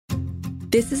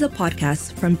This is a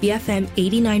podcast from BFM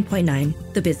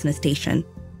 89.9, the business station.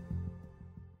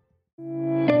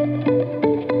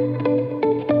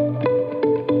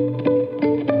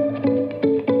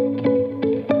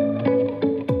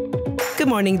 Good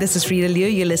morning, this is Frida Liu.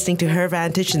 You're listening to Her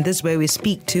Vantage, and this is where we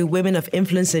speak to women of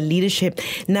influence and leadership.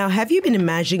 Now, have you been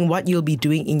imagining what you'll be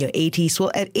doing in your 80s?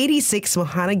 Well, at 86,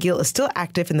 Mohana Gill is still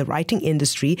active in the writing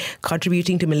industry,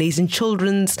 contributing to Malaysian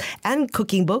children's and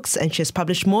cooking books, and she has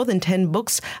published more than 10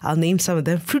 books. I'll name some of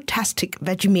them. Fruitastic,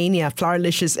 Vegemania,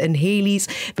 Flouralicious, and Haley's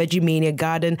Vegemania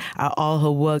Garden are all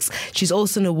her works. She's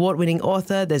also an award-winning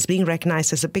author that's being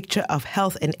recognized as a picture of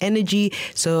health and energy.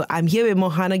 So I'm here with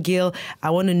Mohana Gill. I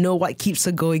want to know what keeps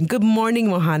her going. Good morning,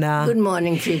 Mohana. Good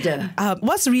morning, Frida.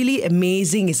 What's really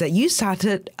amazing is that you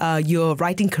started your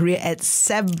writing career at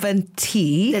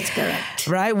 70. That's correct.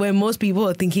 Right? Where most people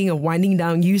are thinking of winding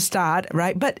down, you start,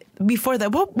 right? But before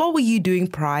that, what were you doing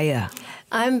prior?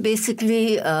 I'm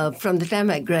basically, from the time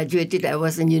I graduated, I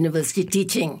was in university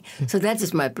teaching. So that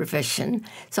is my profession.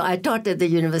 So I taught at the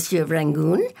University of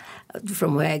Rangoon,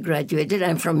 from where I graduated.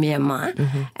 I'm from Myanmar.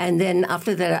 Mm-hmm. And then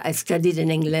after that, I studied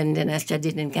in England and I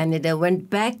studied in Canada, went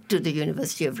back to the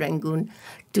University of Rangoon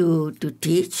to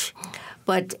teach.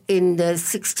 But in the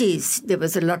 60s, there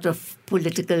was a lot of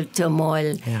political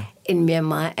turmoil in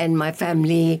Myanmar, and my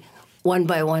family, one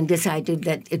by one, decided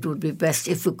that it would be best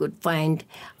if we could find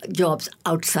jobs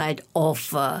outside of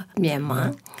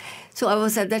Myanmar. So I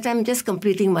was at that time just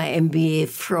completing my MBA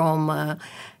from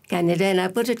Canada. And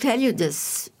I've got to tell you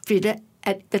this, Frida,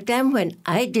 at the time when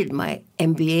I did my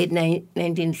MBA,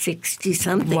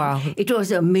 1960-something, it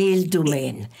was a male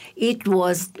domain. It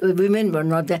was, women were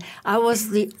not there. I was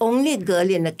the only girl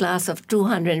in a class of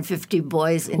 250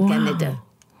 boys in Canada.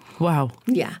 Wow.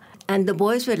 Yeah. And the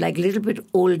boys were like a little bit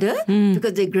older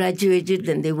because they graduated,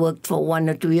 then they worked for 1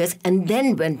 or 2 years and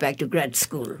then went back to grad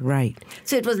school. Right.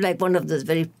 So it was like one of those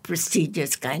very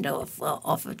prestigious kind of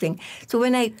a thing. So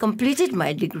when I completed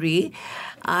my degree,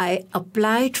 I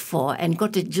applied for and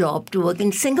got a job to work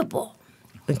in Singapore.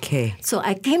 Okay. So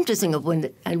I came to Singapore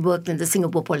and worked in the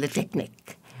Singapore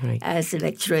Polytechnic as a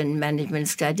lecturer in management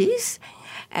studies.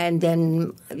 And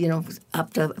then,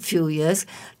 after a few years,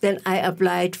 then I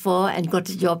applied for and got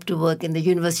a job to work in the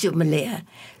University of Malaya.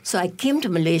 So I came to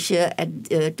Malaysia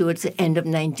towards the end of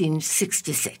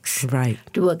 1966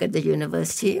 to work at the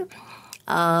university.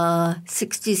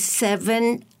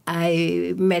 67,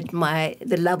 I met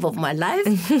the love of my life,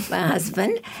 my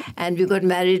husband, and we got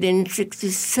married in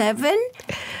 67,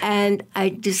 and I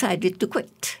decided to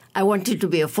quit. I wanted to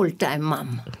be a full-time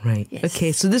mom. Right. Yes.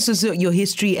 Okay, so this is your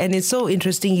history, and it's so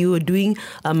interesting. You were doing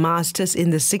a master's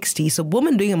in the 60s, a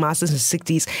woman doing a master's in the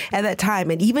 60s at that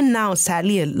time, and even now,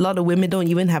 sadly, a lot of women don't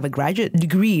even have a graduate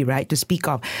degree, right, to speak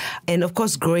of. And of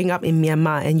course, growing up in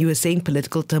Myanmar, and you were saying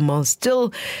political turmoil,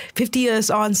 still 50 years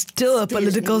on, still a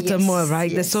political turmoil, right?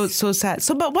 Yes. That's so sad.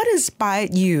 So, but what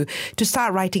inspired you to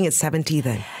start writing at 70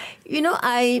 then?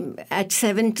 At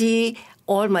 70...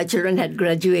 all my children had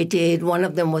graduated. One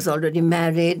of them was already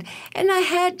married. And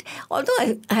although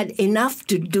I had enough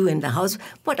to do in the house,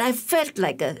 but I felt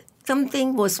like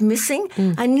something was missing.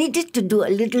 I needed to do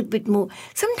a little bit more.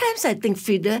 Sometimes I think,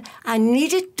 Frida, I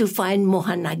needed to find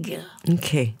Mohana Gill.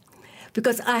 Okay.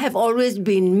 Because I have always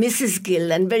been Mrs.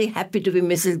 Gill and very happy to be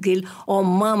Mrs. Gill or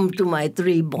mom to my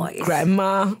 3 boys.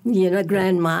 Grandma.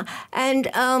 Grandma. And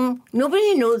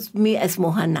nobody knows me as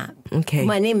Mohana. Okay.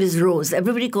 My name is Rose.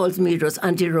 Everybody calls me Rose,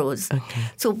 Auntie Rose. Okay.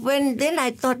 So then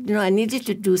I thought, I needed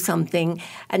to do something.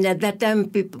 And at that time,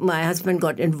 my husband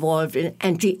got involved in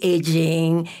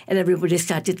anti-aging, and everybody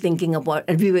started thinking about,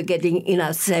 and we were getting in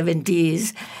our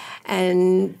 70s.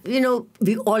 And,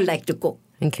 we all like to cook.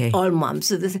 Okay. All moms.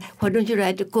 So they said, why don't you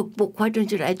write a cookbook? Why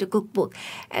don't you write a cookbook?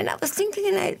 And I was thinking,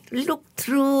 and I looked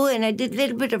through, and I did a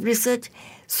little bit of research.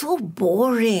 So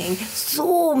boring.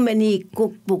 So many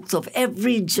cookbooks of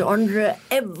every genre,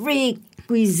 every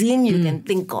cuisine you can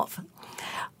think of.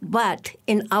 But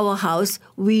in our house,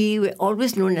 we were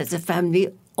always known as a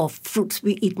family of fruits.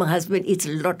 My husband eats a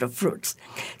lot of fruits.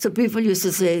 So people used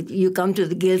to say, you come to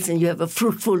the Gills and you have a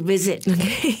fruitful visit.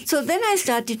 Okay. So then I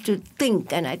started to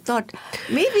think, and I thought,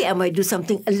 maybe I might do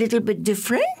something a little bit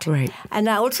different. Right. And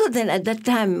I also then, at that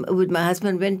time, with my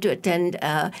husband, went to attend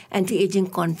an anti-aging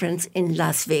conference in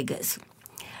Las Vegas.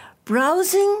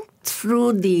 Browsing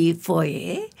through the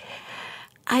foyer,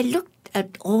 I looked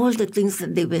at all the things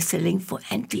that they were selling for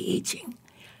anti-aging.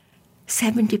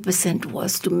 70%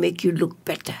 was to make you look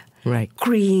better. Right.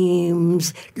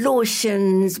 Creams,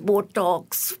 lotions,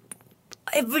 Botox,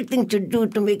 everything to do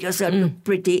to make yourself look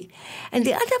pretty. And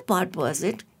the other part was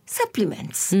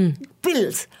supplements,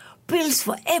 pills. pills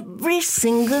for every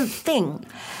single thing.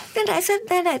 Then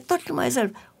I thought to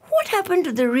myself, what happened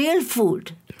to the real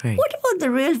food? Right. What about the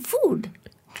real food?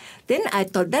 Then I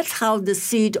thought that's how the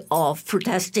seed of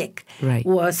Frutastic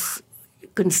was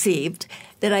conceived.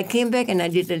 Then I came back and I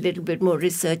did a little bit more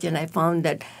research, and I found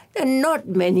that there are not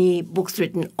many books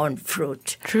written on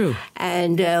fruit. True.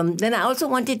 And then I also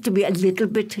wanted to be a little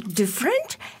bit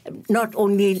different, not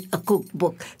only a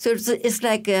cookbook. So it's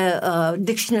like a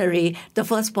dictionary. The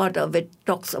first part of it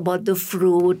talks about the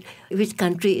fruit, which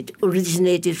country it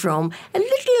originated from, a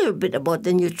little bit about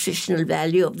the nutritional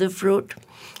value of the fruit.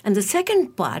 And the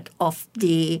second part of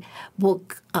the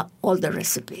book are all the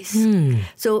recipes.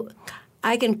 So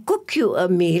I can cook you a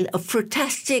meal, a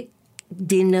Frutastic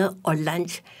dinner or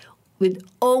lunch with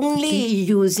only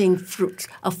using fruits,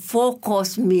 a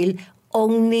 4-course meal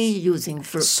only using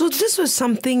fruits. So this was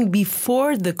something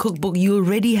before the cookbook you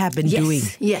already have been doing?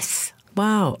 Yes.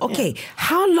 Wow. Okay. Yeah.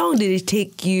 How long did it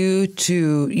take you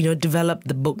to, develop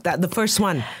the book, the first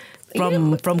one?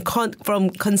 From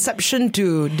conception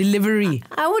to delivery?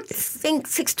 I would think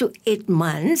 6 to 8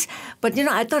 months. But,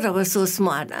 I thought I was so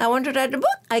smart. I want to write a book.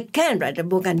 I can write a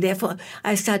book. And therefore,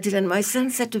 I started. And my son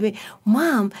said to me,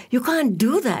 Mom, you can't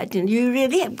do that. And you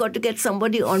really have got to get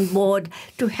somebody on board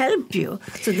to help you.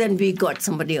 So then we got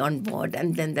somebody on board.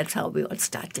 And then that's how we all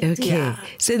started. Okay. Yeah.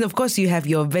 So then, of course, you have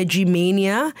your Veggie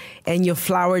Mania and your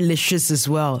Flowerlicious as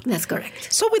well. That's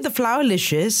correct. So with the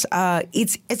Flowerlicious,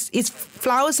 it's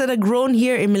flowers that are grown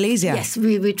here in Malaysia. Yes,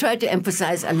 we try to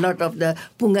emphasize a lot of the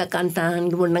bunga kantang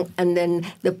and then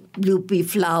the blue pea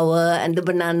flower and the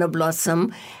banana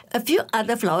blossom. A few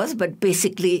other flowers, but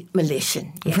basically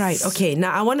Malaysian. Yes. Right, okay.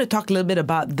 Now, I want to talk a little bit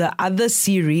about the other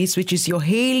series, which is your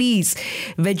Haley's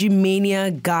Veggie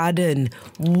Mania Garden.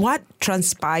 What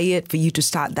transpired for you to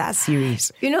start that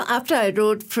series? After I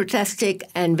wrote Frutastic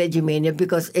and Veggie Mania,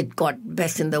 because it got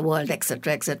best in the world,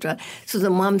 etc., etc., so the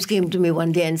moms came to me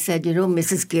one day and said,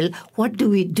 Mrs. Gill, what do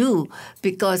we do?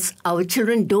 Because our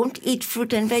children don't eat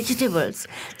fruit and vegetables.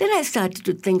 Then I started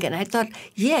to think, and I thought,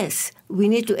 yes, we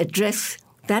need to address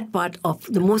that part of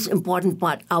the most important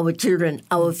part, our children,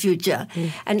 our future.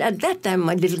 And at that time,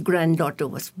 my little granddaughter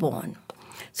was born.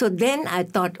 So then I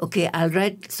thought, okay, I'll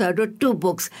write. So I wrote 2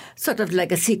 books, sort of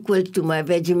like a sequel to my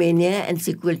Veggie Mania and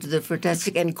sequel to the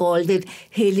Frutastic, and called it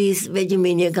Haley's Veggie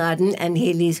Mania Garden and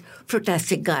Haley's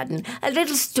Frutastic Garden. A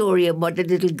little story about a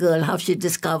little girl, how she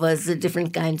discovers the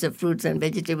different kinds of fruits and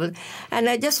vegetables. And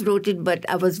I just wrote it, but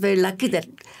I was very lucky that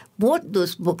both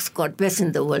those books got Best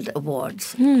in the World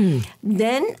awards.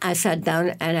 Then I sat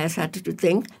down and I started to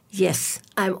think, yes,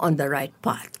 I'm on the right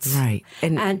path. Right.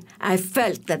 And I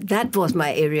felt that was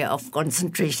my area of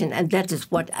concentration, and that is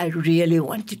what I really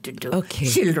wanted to do. Okay.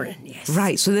 Children, yes.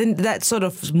 Right. So then that sort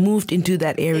of moved into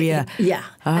that area. Yeah.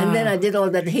 And then I did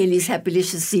all that Haley's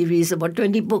Happylicious series, about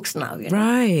 20 books now.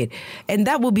 Right. And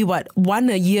that would be what, 1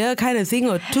 a year kind of thing,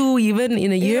 or 2 even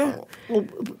in a year?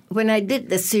 When I did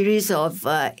the series of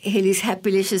Haley's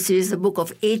Happylicious series, the book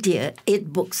of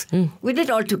 8 books, we did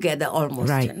all together almost.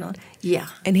 Right. Yeah.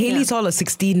 And Haley's all of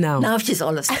 16 now. Now she's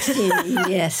all of 16,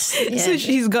 yes. So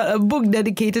she's got a book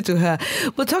dedicated to her.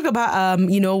 We'll talk about,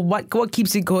 what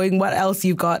keeps it going, what else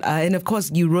you got. And of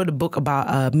course, you wrote a book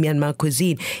about Myanmar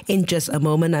cuisine in just a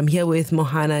moment. I'm here with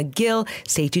Mohana Gill.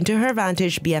 Stay tuned to Her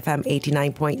Vantage, BFM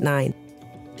 89.9.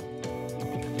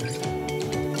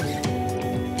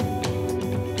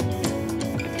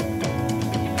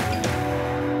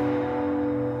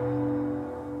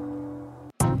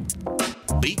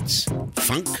 Beats,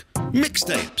 funk,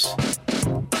 mixtapes.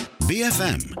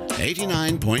 BFM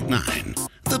 89.9,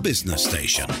 the business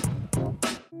station.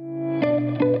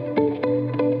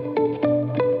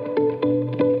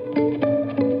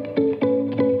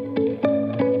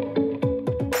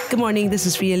 Good morning, this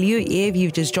is Ria Liu. If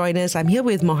you've just joined us, I'm here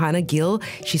with Mohana Gill.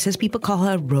 She says people call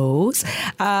her Rose.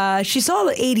 She's all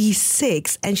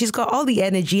 86 and she's got all the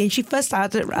energy, and she first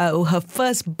started her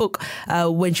first book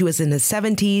when she was in her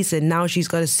 70s, and now she's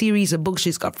got a series of books.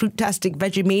 She's got Frutastic,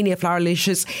 Veggie Mania,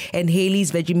 Flowerlicious, and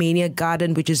Haley's Veggie Mania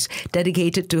Garden, which is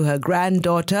dedicated to her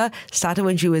granddaughter. Started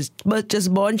when she was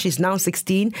just born. She's now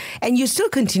 16, and you're still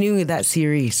continuing with that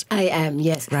series. I am,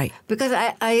 yes. Right. Because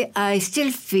I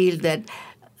still feel that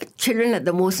children are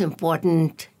the most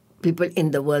important people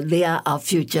in the world. They are our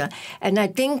future. And I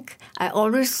think I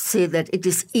always say that it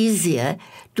is easier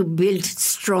to build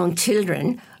strong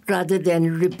children rather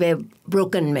than repair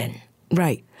broken men.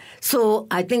 Right. So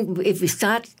I think if we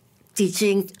start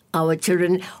teaching our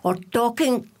children or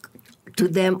talking to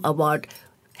them about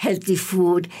healthy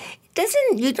food,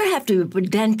 you don't have to be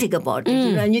pedantic about it,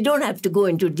 and you don't have to go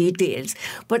into details.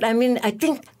 But I mean, I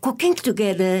think cooking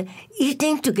together,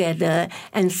 eating together,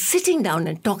 and sitting down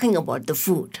and talking about the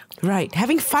food. Right.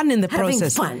 Having fun in the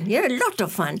process. Having fun. Yeah, a lot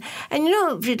of fun. And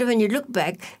Frida, when you look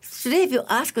back, today if you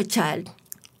ask a child,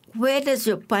 where does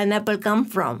your pineapple come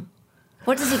from?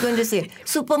 What is he going to say?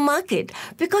 Supermarket.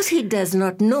 Because he does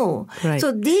not know. Right.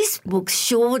 So these books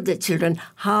show the children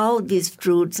how these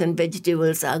fruits and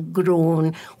vegetables are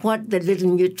grown, what the little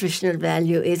nutritional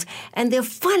value is. And there are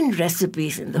fun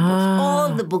recipes in the books.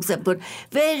 All the books have got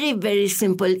very, very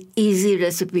simple, easy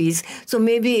recipes. So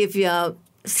maybe if you are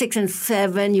 6 and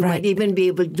 7, you might even be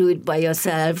able to do it by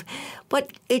yourself.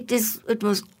 But it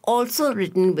was also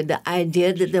written with the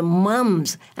idea that the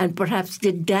mums and perhaps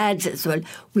the dads as well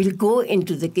will go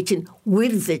into the kitchen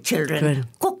with the children,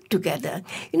 cook together.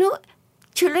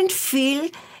 Children feel,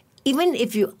 even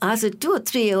if you ask a 2 or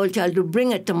 3-year-old child to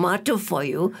bring a tomato for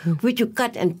you, which you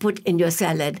cut and put in your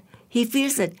salad, he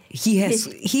feels that he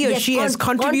or she has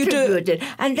contributed.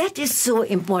 And that is so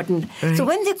important. Right. So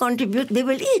when they contribute, they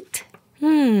will eat.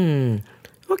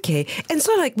 Okay. And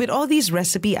so with all these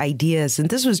recipe ideas, and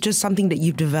this was just something that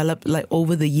you've developed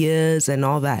over the years and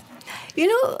all that.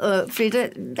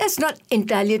 Frida, that's not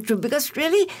entirely true because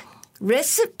really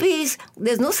recipes,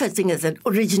 there's no such thing as an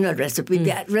original recipe.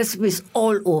 There are recipes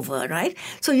all over, right?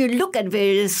 So you look at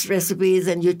various recipes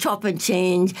and you chop and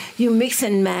change, you mix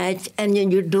and match, and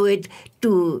then you do it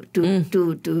to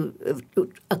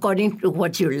according to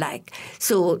what you like.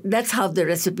 So that's how the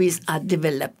recipes are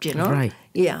developed, Right.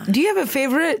 Yeah. Do you have a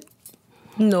favorite?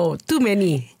 No, too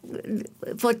many.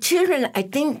 For children, I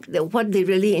think that what they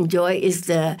really enjoy is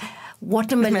the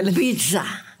watermelon pizza.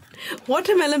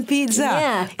 Watermelon pizza.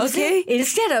 Yeah. Okay.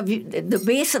 Instead of the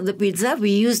base of the pizza, we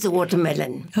use the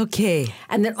watermelon. Okay.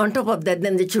 And then on top of that,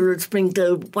 then the children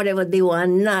sprinkle whatever they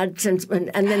want, nuts, and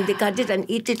then they cut it and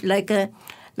eat it like a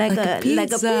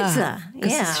pizza.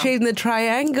 It's shaped in the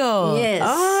triangle. Yes.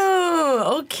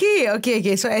 Oh,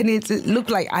 okay. So, and it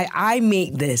looked like I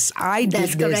made this. I did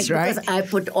That's this, correct, right? Because I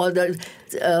put all the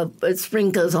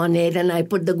sprinkles on it, and I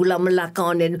put the gula melaka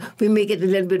on it. We make it a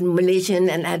little bit Malaysian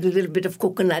and add a little bit of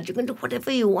coconut. You can do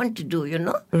whatever you want to do,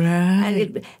 Right.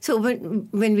 And so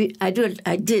when I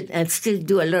did and still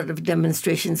do a lot of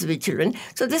demonstrations with children.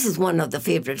 So this is one of the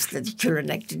favorites that the children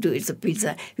like to do. It's a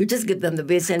pizza. You just give them the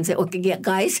base and say, okay, yeah,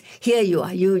 guys, here you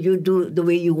are. You do the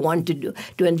way you want to do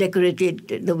and decorate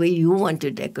it the way you want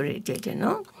to decorate it,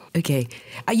 Okay.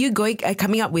 Are you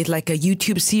coming up with a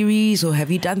YouTube series, or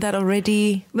have you done that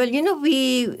already? Well,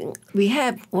 we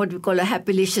have what we call a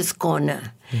Happylicious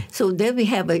Corner. So there we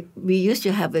used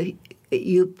to have a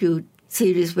YouTube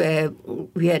series where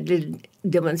we had little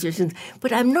demonstrations,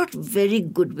 but I'm not very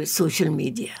good with social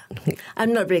media.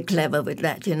 I'm not very clever with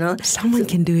that, Someone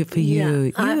can do it for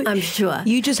you. Yeah, I'm sure.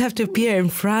 You just have to appear in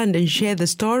front and share the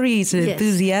stories and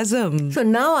enthusiasm. So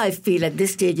now I feel at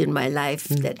this stage in my life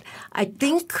that I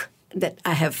think that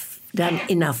I have done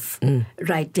enough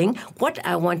writing. What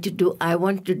I want to do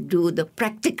the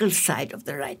practical side of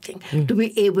the writing, to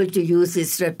be able to use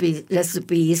these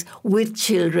recipes with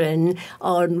children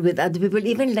or with other people,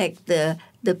 even like the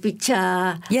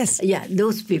Picha. Yes. Yeah,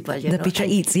 those people. The Picha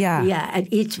eats, yeah. Yeah, and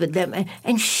eats with them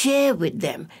and share with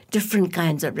them different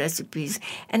kinds of recipes.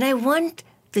 And I want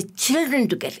the children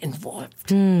to get involved.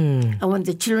 I want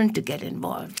the children to get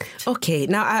involved. Okay.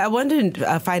 Now, I want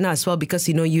to find out as well, because,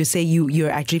 you say you're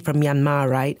actually from Myanmar,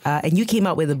 right? And you came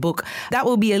out with a book. That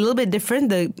will be a little bit different,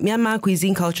 the Myanmar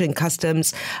Cuisine, Culture and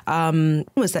Customs.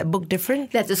 Was that book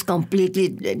different? That is completely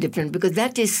different, because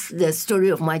that is the story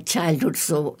of my childhood,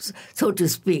 so to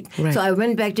speak. Right. So I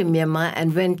went back to Myanmar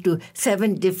and went to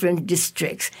 7 different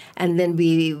districts. And then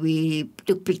we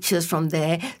took pictures from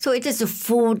there. So it is the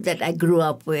food that I grew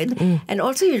up with. And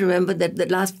also you remember that the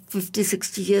last 50,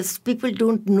 60 years, people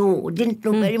didn't know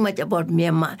very much about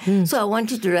Myanmar. So I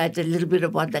wanted to write a little bit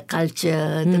about the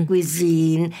culture, the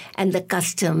cuisine, and the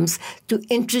customs, to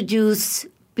introduce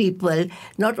people,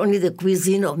 not only the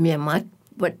cuisine of Myanmar,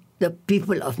 but the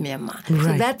people of Myanmar. Right.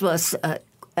 So that was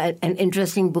an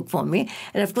interesting book for me.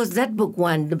 And of course, that book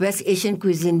won the best Asian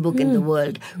cuisine book in the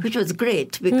world, which was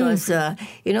great because,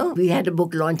 we had a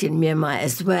book launch in Myanmar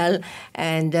as well.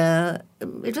 And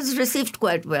it was received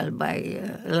quite well by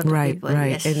a lot of people.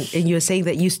 Right. Yes. And you're saying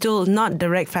that you still, not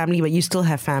direct family, but you still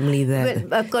have family there.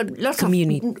 Well, I've got lots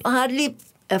community. of, hardly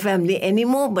a family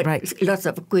anymore, but lots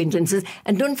of acquaintances.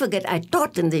 And don't forget, I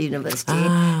taught in the university.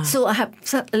 So I have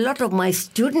a lot of my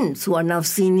students who are now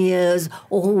seniors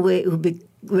or who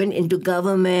went into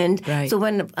government. Right. So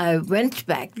when I went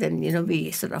back, then,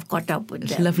 we sort of caught up with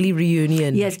them. Lovely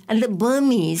reunion. Yes, and the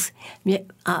Burmese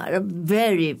are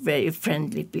very, very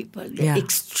friendly people. They're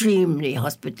extremely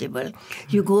hospitable.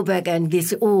 You go back and they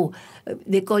say,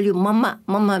 they call you Mama.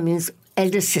 Mama means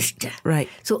elder sister. Right.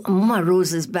 So Mama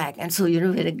Rose is back. And so, we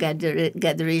had a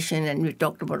gatheration and we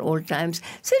talked about old times.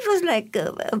 So it was like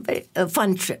a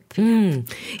fun trip.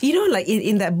 Like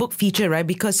in that book feature, right?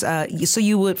 Because so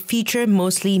you would feature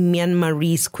mostly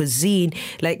Myanmarese cuisine.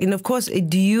 And of course,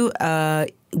 do you...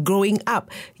 growing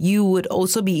up, you would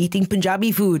also be eating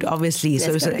Punjabi food, obviously.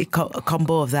 That's so it's a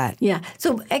combo of that. Yeah.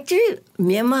 So actually,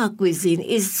 Myanmar cuisine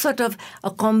is sort of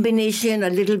a combination, a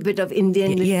little bit of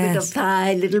Indian, a little bit of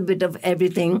Thai, a little bit of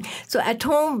everything. So at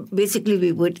home, basically,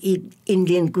 we would eat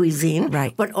Indian cuisine,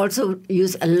 right, but also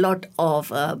use a lot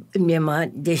of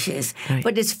Myanmar dishes. Right.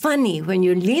 But it's funny, when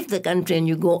you leave the country and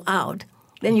you go out,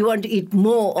 then you want to eat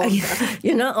more of,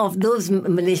 of those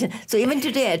Malaysian. So even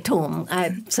today at home,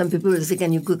 some people will say,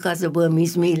 can you cook us a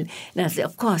Burmese meal? And I say,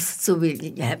 of course. So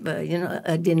we have,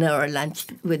 a dinner or lunch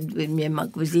with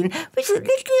Myanmar cuisine, which is a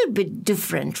little bit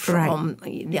different from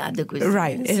the other cuisines.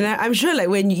 Right. And I'm sure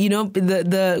when,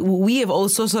 we have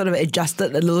also sort of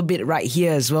adjusted a little bit right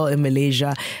here as well in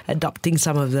Malaysia, adopting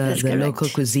some of the local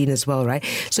cuisine as well, right?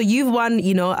 So you've won,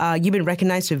 you've been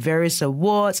recognized with various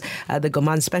awards, the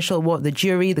Gourmand Special Award,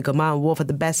 the Gourmand Award for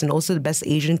the best, and also the best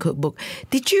Asian cookbook.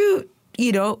 Did you,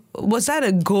 was that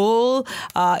a goal?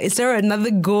 Is there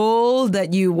another goal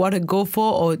that you want to go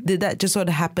for, or did that just sort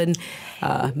of happen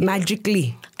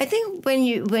magically? I think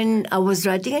when I was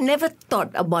writing, I never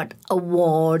thought about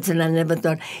awards, and I never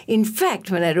thought. In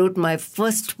fact, when I wrote my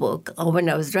first book, or when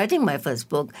I was writing my first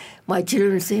book, my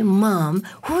children would say, "Mom,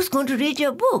 who's going to read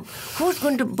your book? Who's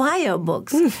going to buy your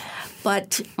books?"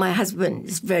 But my husband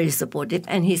is very supportive,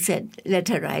 and he said, let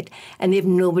her write. And if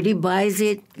nobody buys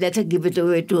it, let her give it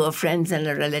away to her friends and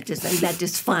her relatives, and that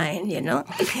is fine,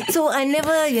 So I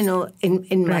never,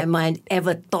 in my mind,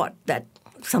 ever thought that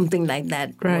something like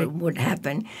that would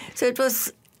happen. So it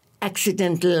was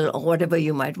accidental, or whatever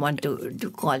you might want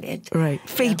to call it. Right.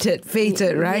 Fated,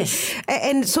 right? Yes.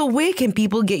 And so where can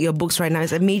people get your books right now?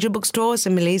 Is it major bookstores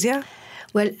in Malaysia?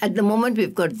 Well, at the moment,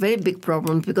 we've got very big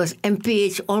problems because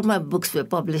MPH, all my books were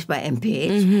published by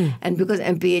MPH. And because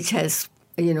MPH has,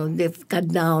 they've cut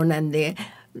down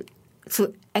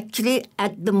so actually,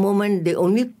 at the moment, the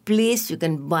only place you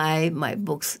can buy my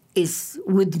books is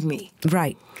with me.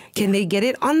 Right. Can they get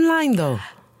it online, though?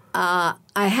 I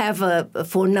have a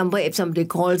phone number. If somebody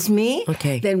calls me,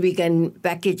 then we can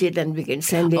package it and we can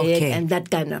send it and that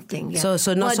kind of thing. Yeah.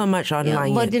 So not so much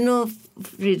online yet. But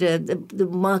Frida, the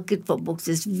market for books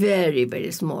is very,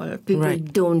 very small. People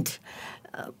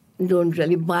don't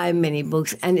really buy many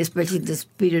books, and especially this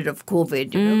period of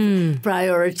COVID,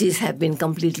 priorities have been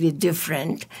completely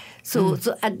different. So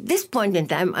at this point in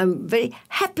time, I'm very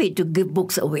happy to give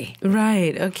books away.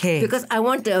 Right, okay. Because I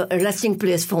want a resting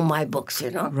place for my books,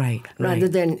 Right. Rather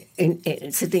than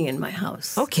sitting in my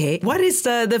house. Okay. What is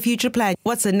the future plan?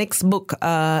 What's the next book?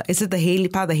 Is it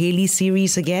part of the Haley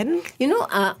series again?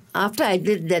 After I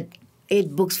did that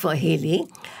 8 books for Haley,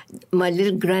 my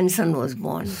little grandson was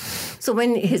born. So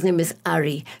his name is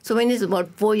Ari. So when he's about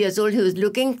 4 years old, he was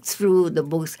looking through the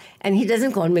books, and he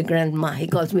doesn't call me grandma, he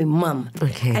calls me Mum.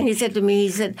 Okay. And he said to me,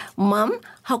 Mum,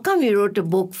 how come you wrote a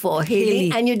book for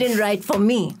Haley and you didn't write for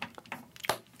me?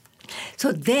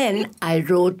 So then I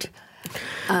wrote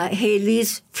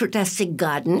Haley's Frutastic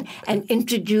Garden and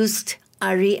introduced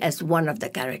Ari as one of the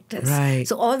characters. Right.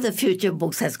 So all the future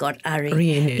books has got Ari.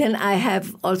 Really? Then I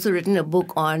have also written a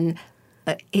book on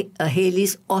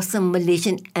Haley's awesome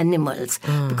Malaysian animals,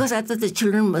 because I thought the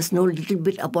children must know a little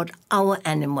bit about our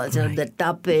animals, the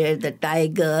tapir, the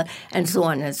tiger, and so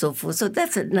on and so forth. So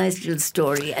that's a nice little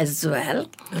story as well.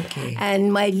 Okay.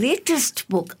 And my latest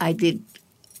book I did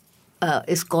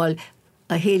is called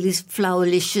Haley's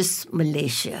Flowerlicious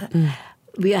Malaysia.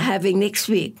 We are having next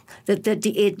week the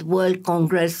 38th World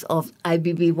Congress of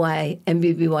MBBY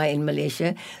in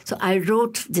Malaysia. So I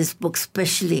wrote this book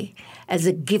specially as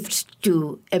a gift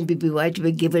to MBBY to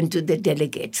be given to the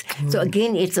delegates. So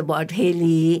again, it's about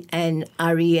Haley and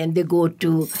Ari, and they go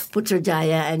to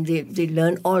Putrajaya and they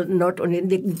learn all, not only,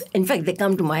 in fact, they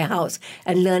come to my house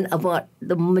and learn about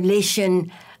the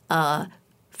Malaysian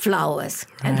flowers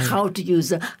and how to use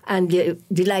them. And they're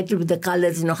delighted with the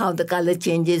colors, how the color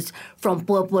changes from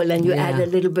purple and you add a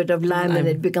little bit of lime and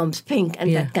it becomes pink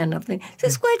and that kind of thing. So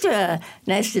it's quite a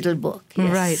nice little book.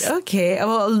 Yes. Right. Okay.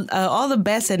 Well, all the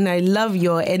best. And I love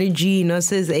your energy.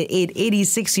 Since at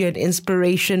 86, you're an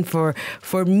inspiration for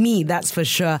me. That's for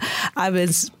sure. I've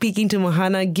been speaking to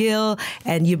Mohana Gill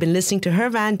and you've been listening to Her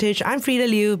Vantage. I'm Frida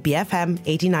Liu, BFM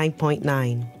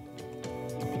 89.9.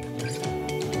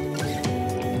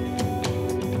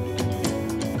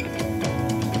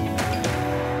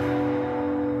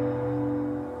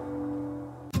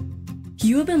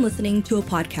 You have been listening to a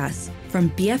podcast from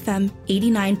BFM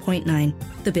 89.9,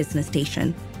 the business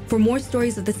station. For more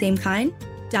stories of the same kind,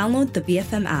 download the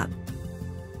BFM app.